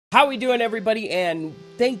How we doing, everybody? And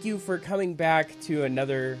thank you for coming back to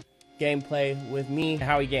another gameplay with me,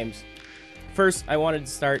 Howie Games. First, I wanted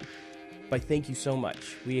to start by thank you so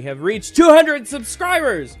much. We have reached 200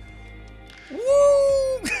 subscribers! Woo!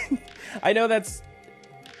 I know it's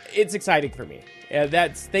exciting for me.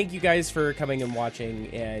 Thank you guys for coming and watching,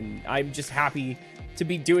 and I'm just happy to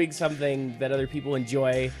be doing something that other people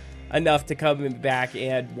enjoy enough to come back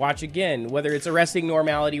and watch again. Whether it's Arresting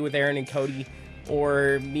Normality with Aaron and Cody,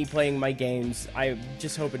 or me playing my games, I'm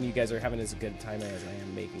just hoping you guys are having as good a time as I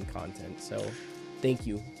am making content. So, thank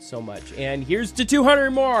you so much. And here's to 200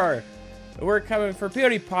 more! We're coming for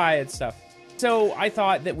PewDiePie and stuff. So, I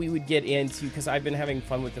thought that we would get into, because I've been having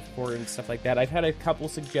fun with the core and stuff like that. I've had a couple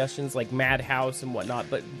suggestions like Madhouse and whatnot,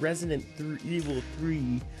 but Resident Evil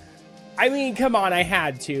 3... I mean, come on, I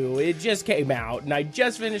had to. It just came out, and I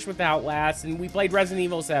just finished with Outlast, and we played Resident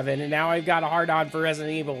Evil 7, and now I've got a hard-on for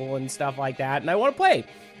Resident Evil and stuff like that, and I want to play.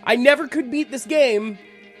 I never could beat this game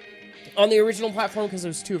on the original platform because I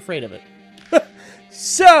was too afraid of it.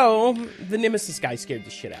 So, the Nemesis guy scared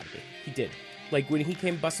the shit out of me. He did. Like, when he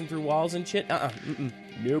came busting through walls and shit,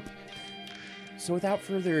 nope. So, without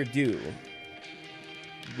further ado,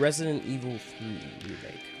 Resident Evil 3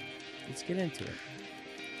 Remake. Let's get into it.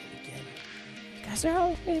 You guys are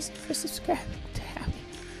always for subscribing to Howie.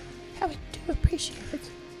 Howie do appreciate it.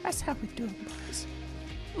 That's how we do it, boys.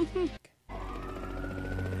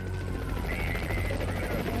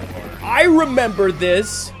 I remember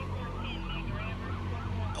this.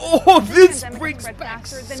 Oh, this brings back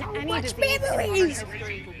so much memories.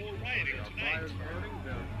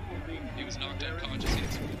 He was knocked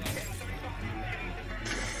unconscious.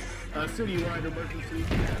 Citywide emergency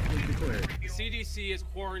has been declared. CDC has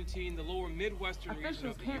quarantined the lower Midwestern region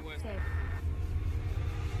of the U.S.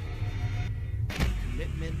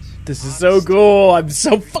 Commitment, This is so cool. I'm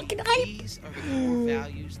so fucking hyped. These are the core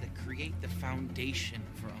values that create the foundation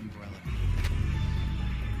for Umbrella.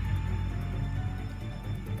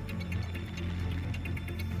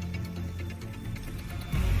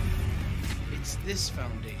 It's this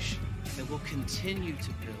foundation that will continue to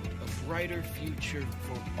build a brighter future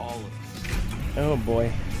for all of us. Oh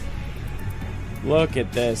boy. Look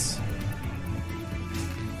at this.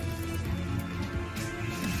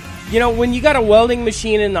 You know, when you got a welding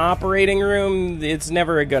machine in the operating room, it's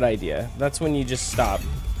never a good idea. That's when you just stop.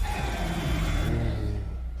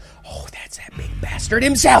 Oh, that's that big bastard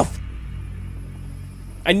himself!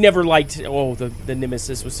 I never liked... Oh, the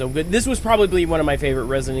Nemesis was so good. This was probably one of my favorite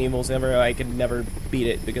Resident Evils ever. I could never beat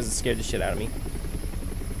it because it scared the shit out of me.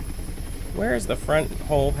 Where is the front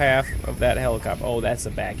whole half of that helicopter? Oh, that's the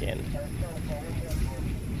back end.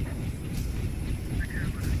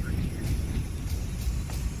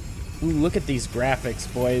 Ooh, look at these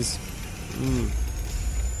graphics, boys.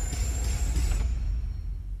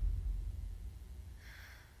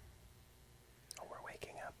 Oh, we're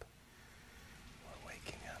waking up. We're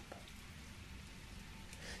waking up.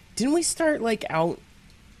 Didn't we start, like, out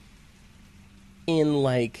in,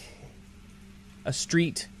 like, a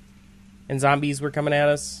street and zombies were coming at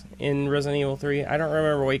us in Resident Evil 3? I don't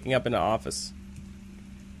remember waking up in the office.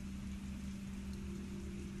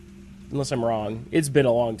 Unless I'm wrong. It's been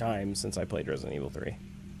a long time since I played Resident Evil 3.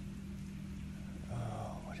 Oh,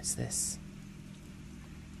 what is this?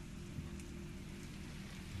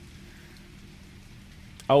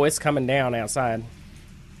 Oh, it's coming down outside.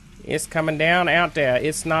 It's coming down out there.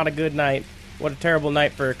 It's not a good night. What a terrible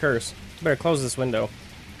night for a curse. Better close this window.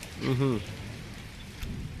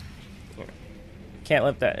 Can't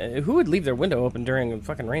let that... Who would leave their window open during a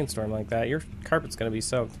fucking rainstorm like that? Your carpet's gonna be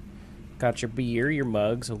soaked. Got your beer, your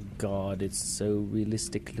mugs. Oh god, it's so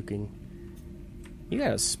realistic looking. You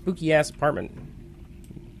got a spooky ass apartment.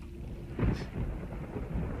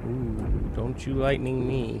 Ooh, don't you lightning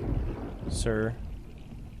me, sir.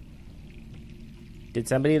 Did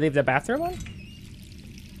somebody leave the bathroom on?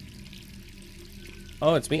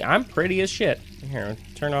 Oh, it's me. I'm pretty as shit. Here,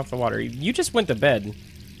 turn off the water. You just went to bed.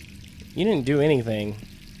 You didn't do anything.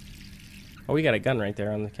 Oh, we got a gun right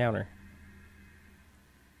there on the counter.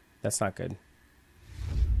 That's not good.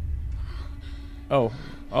 Oh.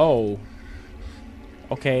 Oh.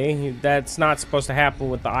 Okay, that's not supposed to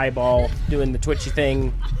happen with the eyeball doing the twitchy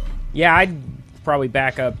thing. Yeah, I'd probably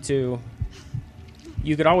back up too.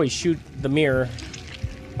 You could always shoot the mirror.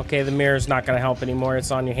 Okay, the mirror's not gonna help anymore.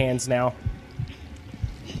 It's on your hands now.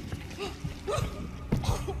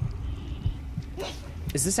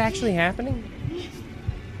 Is this actually happening?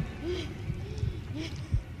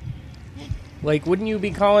 Like, wouldn't you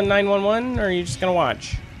be calling 911, or are you just gonna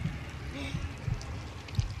watch?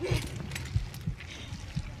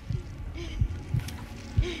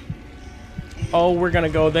 Oh, we're gonna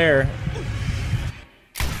go there.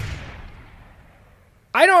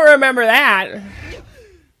 I don't remember that. I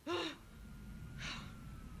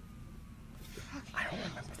don't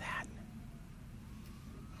remember that.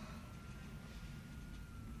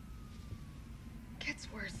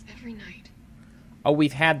 Gets worse every night. Oh,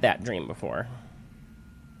 we've had that dream before.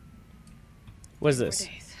 What is 4 this?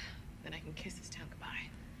 days. Then I can kiss this town goodbye.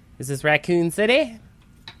 Is this Raccoon City?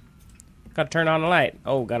 Gotta turn on the light.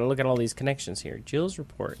 Oh, gotta look at all these connections here. Jill's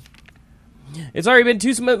report. It's already been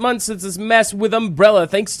 2 months since this mess with Umbrella.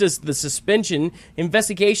 Thanks to the suspension,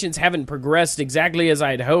 investigations haven't progressed exactly as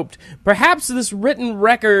I'd hoped. Perhaps this written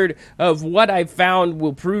record of what I've found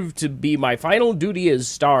will prove to be my final duty as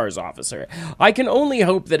STARS officer. I can only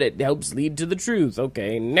hope that it helps lead to the truth.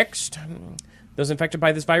 Okay, next. Those infected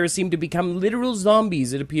by this virus seem to become literal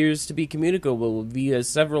zombies. It appears to be communicable via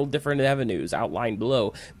several different avenues outlined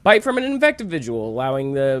below. Bite from an infected individual,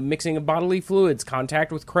 allowing the mixing of bodily fluids,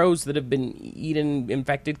 contact with crows that have been eaten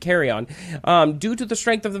infected carrion. Due to the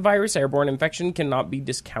strength of the virus, airborne infection cannot be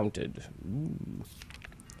discounted.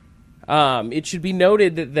 It should be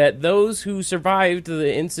noted that those who survived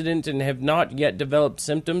the incident and have not yet developed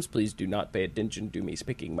symptoms, please do not pay attention to me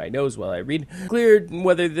picking my nose while I read, cleared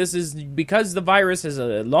whether this is because the virus has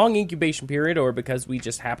a long incubation period or because we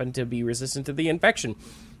just happen to be resistant to the infection.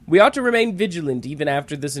 We ought to remain vigilant even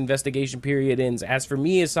after this investigation period ends. As for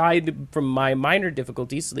me, aside from my minor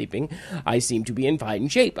difficulty sleeping, I seem to be in fine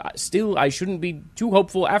shape. Still, I shouldn't be too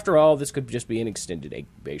hopeful. After all, this could just be an extended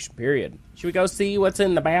incubation period. Should we go see what's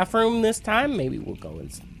in the bathroom this time? Maybe we'll go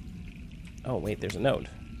and... Oh, wait, there's a note.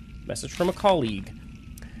 Message from a colleague.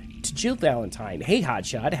 To Jill Valentine. Hey,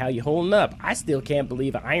 Hotshot, how you holding up? I still can't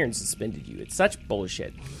believe Iron suspended you. It's such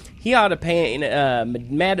bullshit. He ought to pay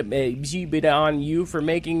mad on you for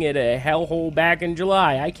making it a hellhole back in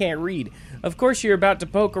July. I can't read. Of course, you're about to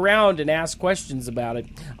poke around and ask questions about it.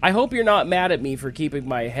 I hope you're not mad at me for keeping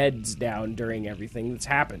my heads down during everything that's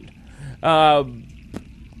happened.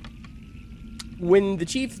 When the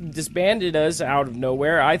chief disbanded us out of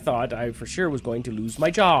nowhere, I thought I for sure was going to lose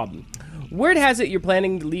my job. Word has it you're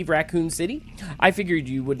planning to leave Raccoon City? I figured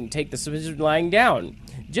you wouldn't take the submission lying down.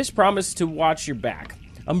 Just promise to watch your back.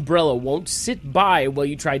 Umbrella won't sit by while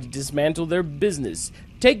you try to dismantle their business.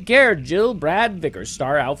 Take care, Jill, Brad, Vickers,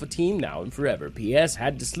 Star Alpha Team, now and forever. P.S.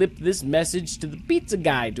 Had to slip this message to the pizza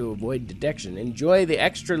guy to avoid detection. Enjoy the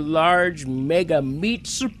extra large Mega Meat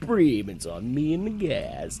Supreme. It's on me and the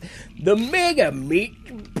gas. The Mega Meat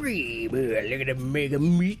Supreme. Look at the Mega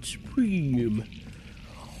Meat Supreme.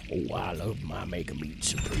 Oh, I love my Mega Meat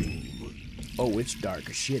Supreme. Oh, it's dark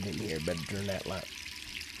as shit in here. Better turn that light.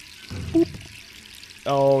 Boop.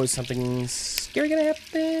 Oh, is something scary gonna happen?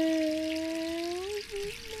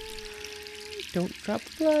 Don't drop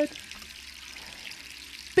the blood.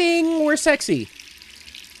 Bing! We're sexy.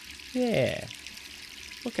 Yeah.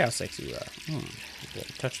 Look how sexy we are. I'm gonna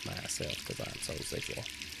touch myself because I'm so sexual.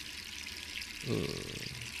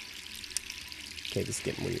 Okay, this is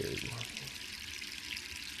getting weird.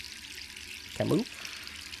 Can I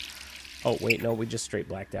move? Oh, wait, no, we just straight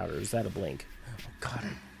blacked out. Or is that a blink? Oh, God.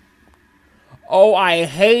 Oh, I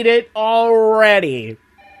hate it already.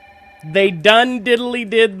 They done diddly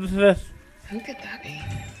did the... Who could that be?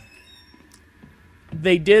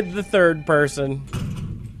 They did the third person.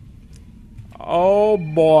 Oh,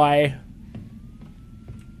 boy.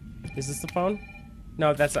 Is this the phone?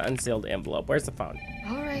 No, that's an unsealed envelope. Where's the phone?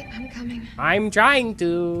 All right, I'm coming. I'm trying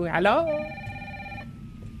to. Hello?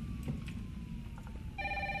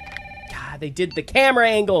 God, they did the camera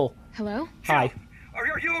angle. Hello? Hi.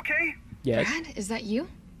 Are you okay? Yes. Brad, is that you?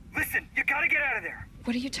 Listen, you gotta get out of there.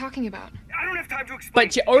 What are you talking about? I don't have time to explain.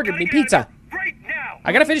 But you ordered me pizza. Right now.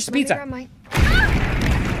 I gotta finish the pizza. Where am I?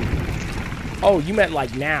 Oh, you meant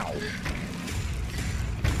like now.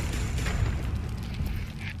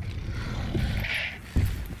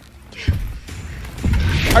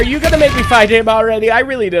 Are you gonna make me fight him already? I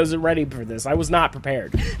really wasn't ready for this. I was not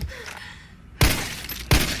prepared.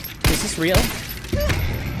 Is this real?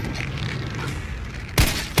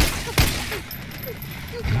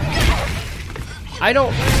 I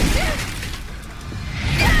don't...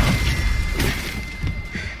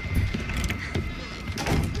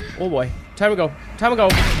 Oh boy. Time to go. Time to go.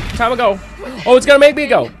 Time to go. Oh, it's gonna make me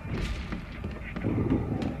go.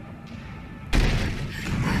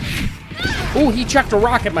 Oh, he chucked a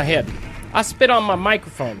rock at my head. I spit on my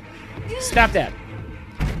microphone. Stop that.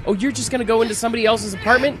 Oh, you're just gonna go into somebody else's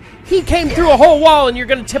apartment? He came through a whole wall and you're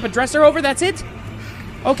gonna tip a dresser over? That's it?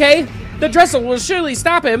 Okay. The dresser will surely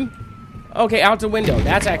stop him. Okay, out the window.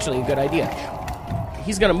 That's actually a good idea.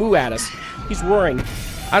 He's gonna moo at us. He's roaring.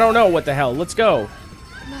 I don't know what the hell. Let's go.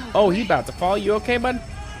 No. Oh, he about to fall. You okay, bud?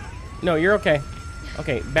 No, you're okay.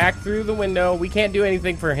 Okay, back through the window. We can't do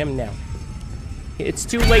anything for him now. It's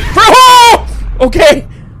too late. Oh! Okay.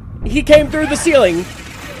 He came through the ceiling.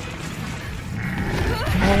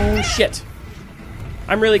 Oh, shit.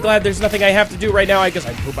 I'm really glad there's nothing I have to do right now. I guess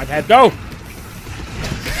I poop my pants. Go!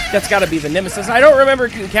 That's gotta be the Nemesis. I don't remember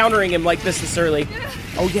encountering him like this early.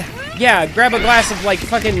 Oh, yeah. Yeah, grab a glass of, like,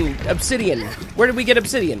 fucking obsidian. Where did we get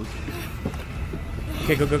obsidian?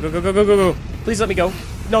 Okay, go, go, go, go, go, go, go, go. Please let me go.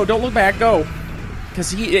 No, don't look back. Go.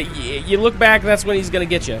 Because you look back, that's when he's gonna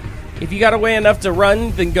get you. If you got away enough to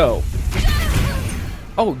run, then go.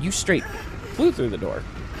 Oh, you straight flew through the door.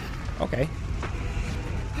 Okay.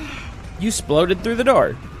 You exploded through the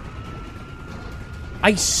door.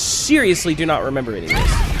 I seriously do not remember any of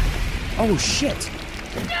this. Oh, shit.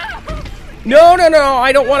 No, no, no.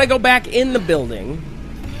 I don't want to go back in the building.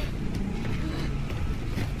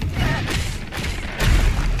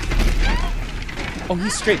 Oh, he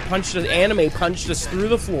straight punched us, anime punched us through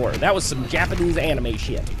the floor. That was some Japanese anime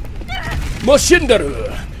shit.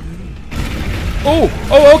 Moshindaru.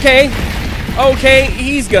 Oh, okay. Okay,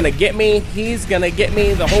 he's gonna get me. He's gonna get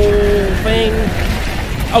me, the whole thing.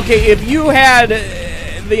 Okay, if you had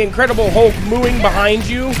the Incredible Hulk mooing behind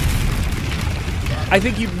you, I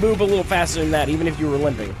think you'd move a little faster than that, even if you were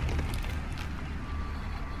limping.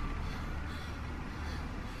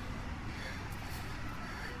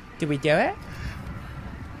 Did we do it?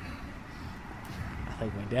 I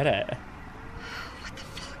think we did it. What the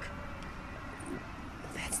fuck?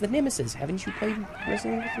 That's the Nemesis. Haven't you played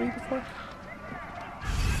Resident Evil 3 before?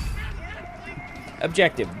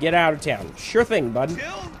 Objective, get out of town. Sure thing, bud.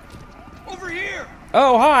 Bill? Over here!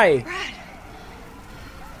 Oh, hi. Brad,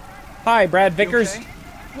 Hi, Brad Vickers. Okay?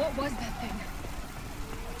 what was that thing?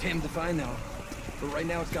 Damned if I know. But right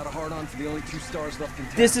now it's got a hard-on for the only 2 stars left in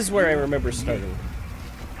town. This is where I remember starting.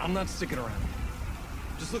 I'm not sticking around.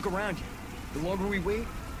 Just look around you. The longer we wait,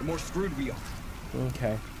 the more screwed we are.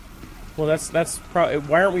 Okay. Well, that's probably...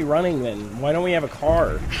 Why aren't we running, then? Why don't we have a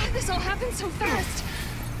car? How did this all happen so fast?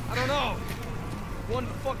 I don't know. One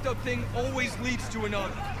fucked up thing always leads to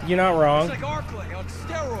another. You're not wrong. It's like Arclay on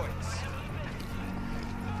steroids.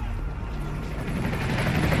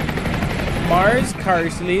 Mars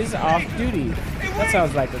Carsley's off duty. That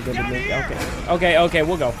sounds like a good idea. Okay. Okay,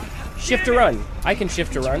 we'll go. Shift to run. I can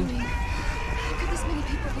shift to run. How could this many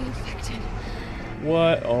people be infected?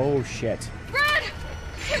 What? Oh, shit. Brad!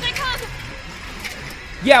 Here they come!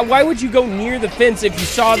 Yeah, why would you go near the fence if you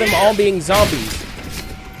saw them all being zombies?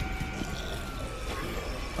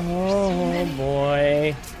 Oh,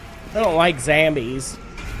 boy. I don't like zombies.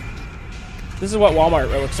 This is what Walmart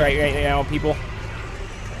looks like right now, people.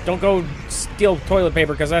 Don't go steal toilet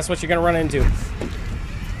paper, because that's what you're going to run into.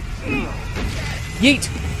 Yeet!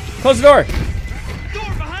 Close the door!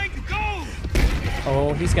 Door behind you, go!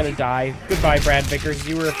 Oh, he's going to die. Goodbye, Brad Vickers.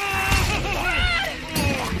 You were...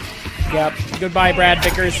 Yep. Goodbye, Brad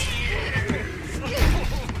Vickers.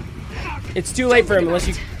 It's too late for him unless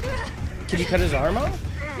you... Can you cut his arm off?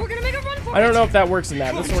 We're gonna make a run for it! I don't know if that works in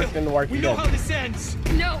that. This works in the Walking We know Dead. how this ends.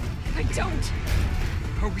 No, I don't.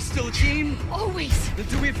 Are we still a team? Always. Then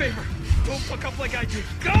do me a favor. Don't fuck up like I did.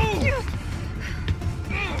 Go!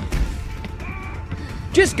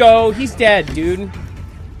 Just go. He's dead, dude. I'm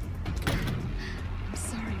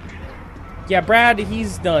sorry, Brad. Yeah, Brad,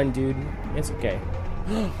 he's done, dude. It's okay.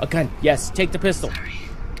 A gun. Yes, take the pistol.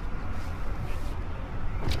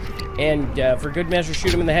 And for good measure,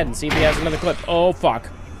 shoot him in the head and see if he has another clip. Oh, fuck.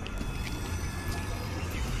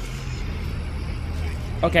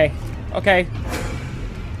 Okay. Okay.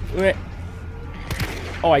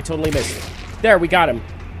 Oh, I totally missed. There, we got him.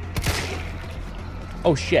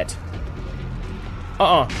 Oh, shit.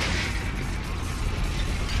 Uh-uh.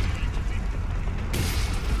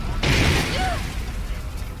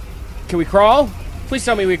 Can we crawl? Please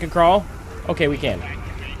tell me we can crawl. Okay, we can.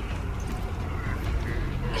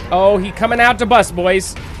 Oh, he coming out to bust,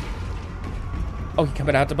 boys. Oh, he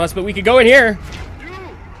coming out to bust, but we could go in here. You,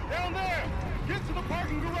 down there! Get to the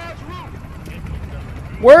parking garage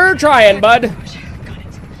roof! We're trying, bud.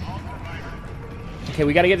 Okay,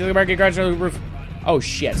 we gotta get to the market garage roof. Oh,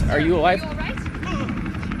 shit. Are you alive? You alright?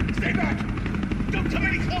 Stay back! Don't come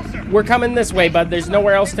any closer! We're coming this way, bud. There's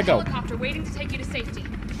nowhere else to There's a go. helicopter waiting to take you to safety.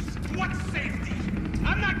 What safety?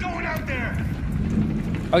 I'm not going out there!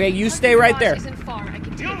 Okay, you stay right there. Isn't far. I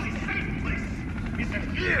can The take only safe place is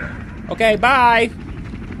in here! Okay, bye.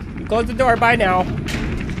 You close the door. Bye now.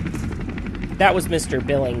 That was Mr.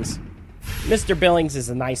 Billings. Mr. Billings is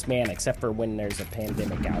a nice man, except for when there's a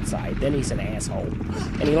pandemic outside. Then he's an asshole.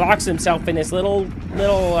 And he locks himself in his little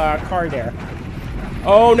car there.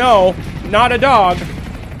 Oh, no. Not a dog.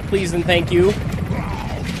 please and thank you.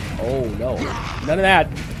 Oh, no. None of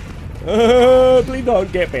that. Please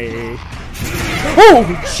don't get me.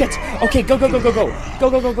 Oh, shit. Okay, go, go, go, go, go. Go,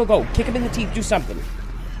 go, go, go, go. Kick him in the teeth. Do something.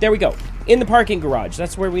 There we go. In the parking garage.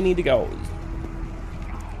 That's where we need to go.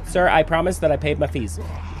 Sir, I promise that I paid my fees.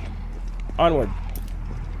 Onward.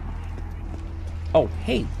 Oh,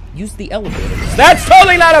 hey. Use the elevator. That's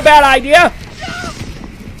totally not a bad idea!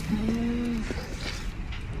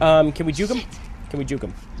 Can we juke him? Can we juke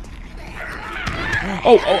him?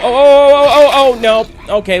 Oh, no.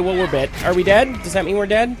 Okay, well, we're bit. Are we dead? Does that mean we're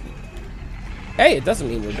dead? Hey, it doesn't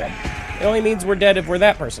mean we're dead. It only means we're dead if we're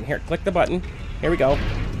that person. Here, click the button. Here we go.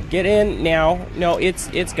 Get in now. No, it's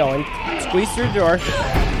going. Squeeze through the door.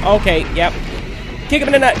 Okay, yep. Kick him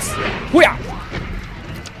in the nuts. Hoo-yah!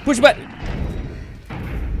 Push the button.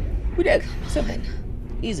 We did. Simple.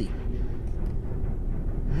 Easy.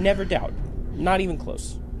 Never doubt. Not even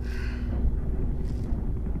close.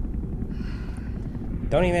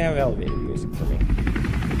 Don't even have elevator music for me.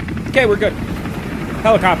 Okay, we're good.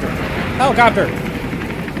 Helicopter. Helicopter.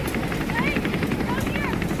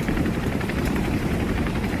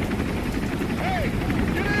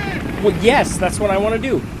 Well, yes, that's what I want to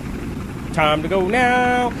do. Time to go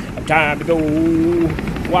now. Time to go.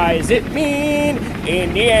 Why is it mean?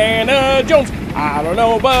 Indiana Jones. I don't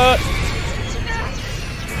know, but...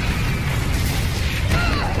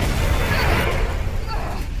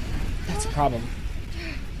 That's a problem.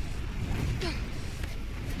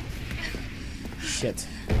 Shit.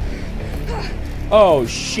 Oh,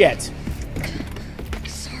 shit.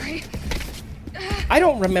 Sorry. I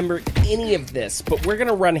don't remember any of this, but we're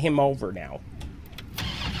gonna run him over now.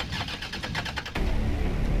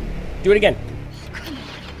 Do it again. Come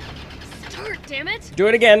on. Start, damn it. Do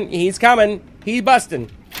it again. He's coming. He's busting.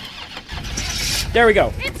 There we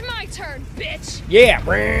go. It's my turn, bitch. Yeah.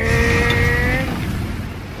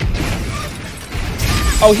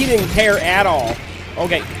 Oh, he didn't care at all.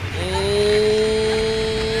 Okay.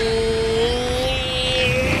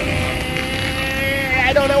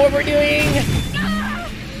 I don't know what we're doing.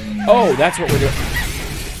 Oh, that's what we're doing.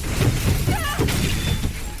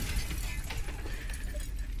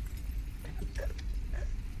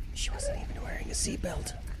 She wasn't even wearing a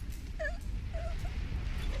seatbelt.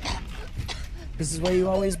 This is why you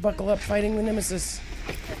always buckle up fighting the Nemesis.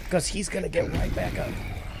 Because he's gonna get right back up.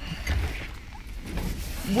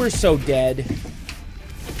 We're so dead.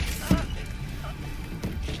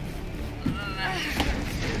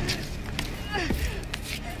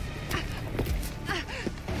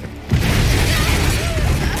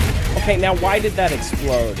 Okay, now why did that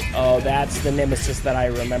explode? Oh, that's the Nemesis that I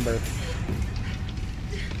remember.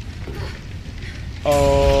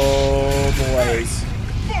 Oh, boys.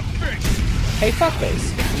 Hey,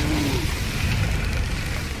 fuckface.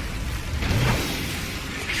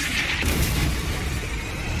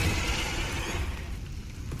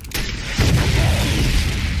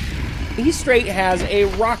 He straight has a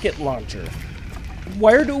rocket launcher.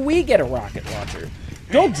 Where do we get a rocket launcher?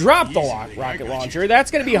 Don't drop the rocket launcher.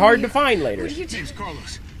 That's going to be hard to find later. My name's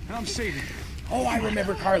Carlos, and I'm saving you. Oh, I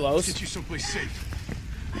remember Carlos. Get you someplace safe.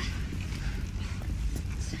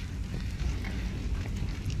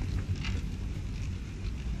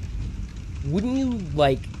 Wouldn't you,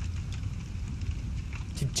 like,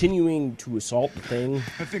 continuing to assault the thing?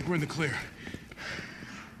 I think we're in the clear.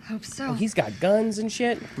 Hope so. Oh, he's got guns and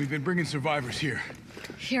shit. We've been bringing survivors here.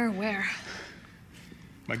 Here, where?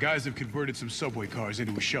 My guys have converted some subway cars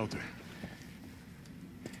into a shelter.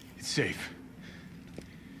 It's safe.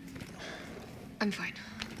 I'm fine.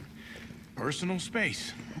 Personal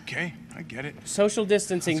space. Okay, I get it. Social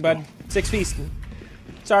distancing, Let's bud. 6 feet.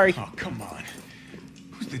 Sorry. Oh, come on.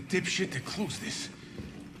 Who's the dipshit that closed this?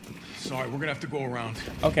 Sorry, we're gonna have to go around.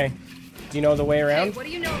 Okay. Do you know the way Hey, around? what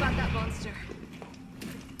do you know about that monster?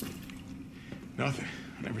 Nothing.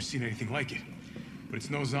 I've never seen anything like it. But it's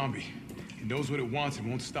no zombie. It knows what it wants and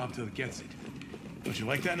won't stop till it gets it. Don't you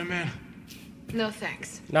like that in a man? No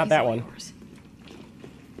thanks. Not He's that all one. yours.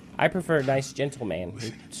 I prefer a nice gentleman who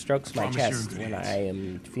Listen, strokes my promise you're in chest good when hands. I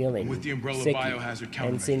am feeling With the Umbrella sicky Biohazard and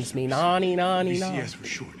Countermeasures sings me Service. nani nani nani. BCS for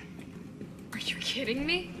short. Are you kidding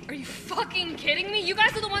me? Are you fucking kidding me? You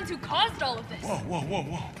guys are the ones who caused all of this. Whoa, whoa, whoa,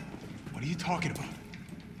 whoa. What are you talking about?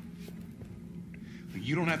 Look,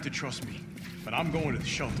 you don't have to trust me, but I'm going to the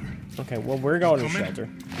shelter. Okay, well we're going to the Coming? shelter.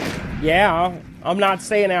 Yeah, I'm not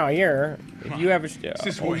staying out here. If Come you on. have a It's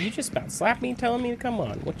this oh, way. you just about slapped me telling me to come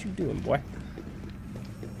on. What you doing, boy?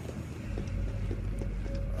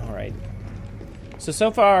 All right. So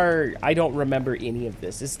far, I don't remember any of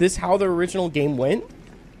this. Is this how the original game went?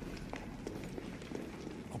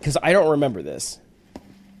 Because I don't remember this.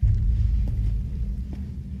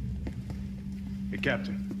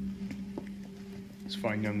 Captain. This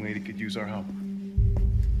fine young lady could use our help.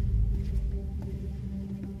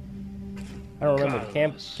 I don't remember the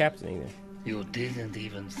Carlos. captain either. You didn't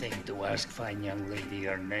even think to ask fine young lady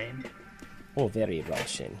her name? Oh, very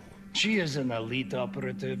Russian. She is an elite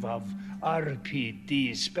operative of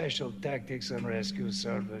RPD, Special Tactics and Rescue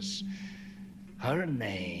Service. Her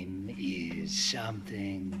name is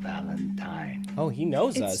something Valentine. Oh, he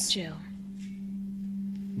knows It's us. Jill.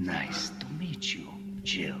 Nice to meet you,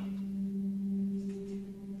 Jill.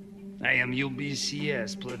 I am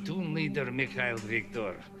UBCS Platoon Leader Mikhail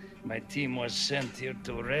Viktor. My team was sent here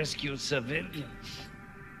to rescue civilians.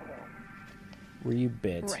 Were you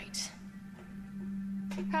bit? Right.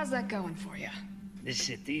 How's that going for you? The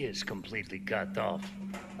city is completely cut off,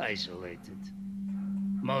 isolated.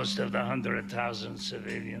 Most of the 100,000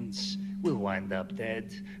 civilians will wind up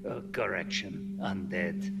dead. Correction,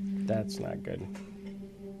 undead. That's not good.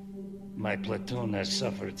 My platoon has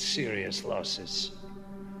suffered serious losses.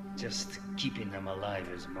 Just keeping them alive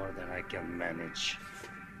is more than I can manage.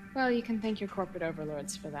 Well, you can thank your corporate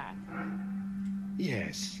overlords for that.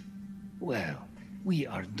 Yes. Well, we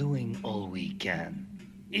are doing all we can.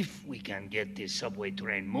 If we can get this subway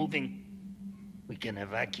train moving, we can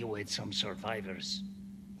evacuate some survivors.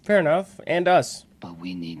 Fair enough. And us. But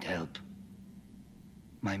we need help.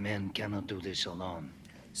 My men cannot do this alone.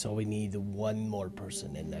 So we need one more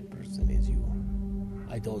person, and that person is you.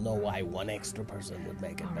 I don't know why one extra person would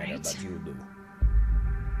make it better, Alright. but you do.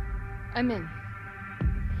 I'm in.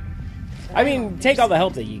 I mean, take all the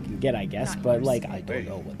help that you can get, I guess. Not But yours. like, I don't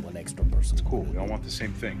know what one extra person. It's cool. We all want the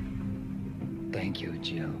same thing. Thank you,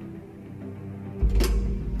 Jill.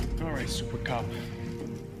 All right, Super Cop.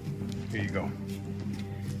 Here you go.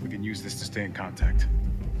 We can use this to stay in contact.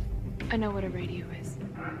 I know what a radio is.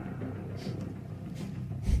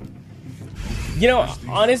 you know,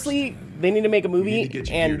 honestly, they need to make a We need movie, to get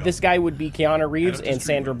you and geared this up. guy would be Keanu Reeves Head up the and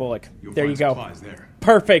Sandra street. Bullock. You'll There you find go. supplies there.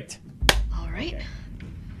 Perfect. All right.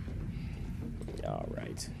 All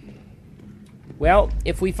right. Well,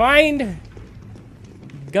 if we find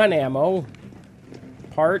gun ammo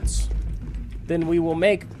parts, then we will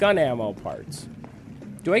make gun ammo parts.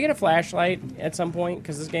 Do I get a flashlight at some point?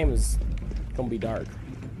 Because this game is going to be dark.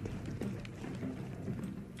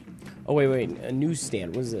 Oh, wait. A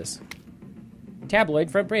newsstand. What is this?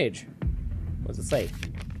 Tabloid front page. What does it say?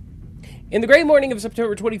 In the gray morning of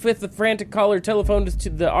September 25th, the frantic caller telephoned to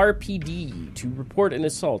the RPD to report an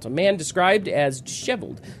assault. A man described as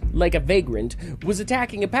disheveled, like a vagrant, was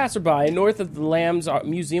attacking a passerby north of the Lamb's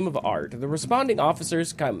Museum of Art. The responding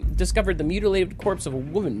officers discovered the mutilated corpse of a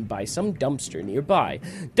woman by some dumpster nearby.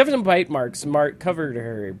 Definite bite marks covered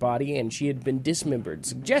her body, and she had been dismembered,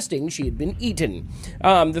 suggesting she had been eaten.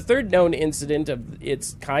 The third known incident of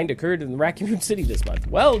its kind occurred in Raccoon City this month.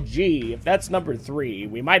 Well, gee, if that's number 3,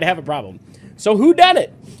 we might have a problem. So who done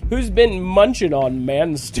it? Who's been munching on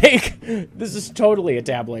man's steak? This is totally a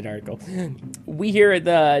tabloid article. We here at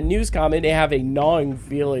the news comment have a gnawing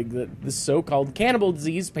feeling that the so-called cannibal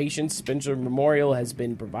disease patient Spencer Memorial has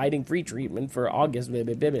been providing free treatment for August. Blah,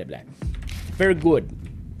 blah, blah, blah, blah. Very good.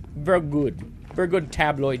 Very good. Very good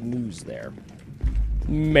tabloid news there.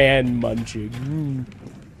 Man munching.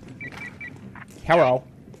 Hello.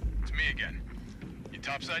 It's me again. You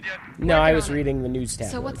topside yet? No, I Working was on it. reading the news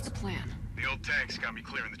tabloids. So what's the plan? The old tanks got me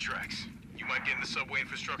clearing the tracks. You mind getting the subway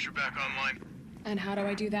infrastructure back online? And how do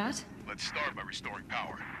I do that? Let's start by restoring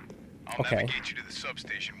power. I'll Okay. navigate you to the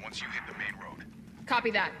substation once you hit the main road. Copy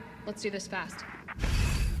that. Let's do this fast.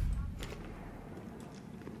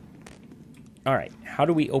 All right, how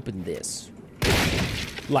do we open this?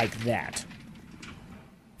 Like that.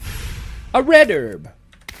 A red herb.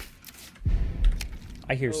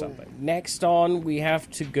 I hear something. Next on, we have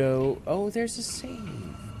to go... Oh, there's a save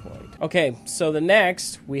point. Okay, so the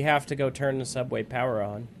next, we have to go turn the subway power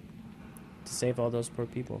on to save all those poor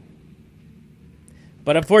people.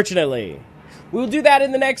 But unfortunately, we'll do that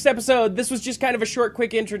in the next episode. This was just kind of a short,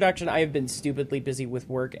 quick introduction. I have been stupidly busy with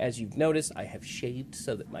work, as you've noticed. I have shaved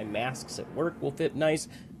so that my masks at work will fit nice.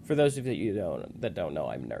 For those of you that don't know,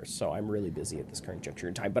 I'm a nurse, so I'm really busy at this current juncture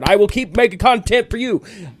in time. But I will keep making content for you.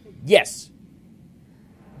 Yes.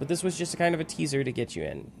 But this was just kind of a teaser to get you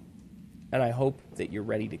in. And I hope that you're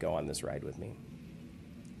ready to go on this ride with me.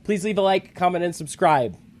 Please leave a like, comment, and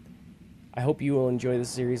subscribe. I hope you will enjoy this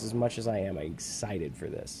series as much as I am. I'm excited for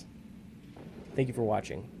this. Thank you for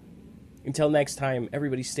watching. Until next time,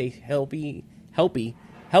 everybody stay healthy,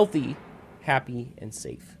 happy, and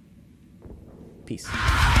safe. Peace.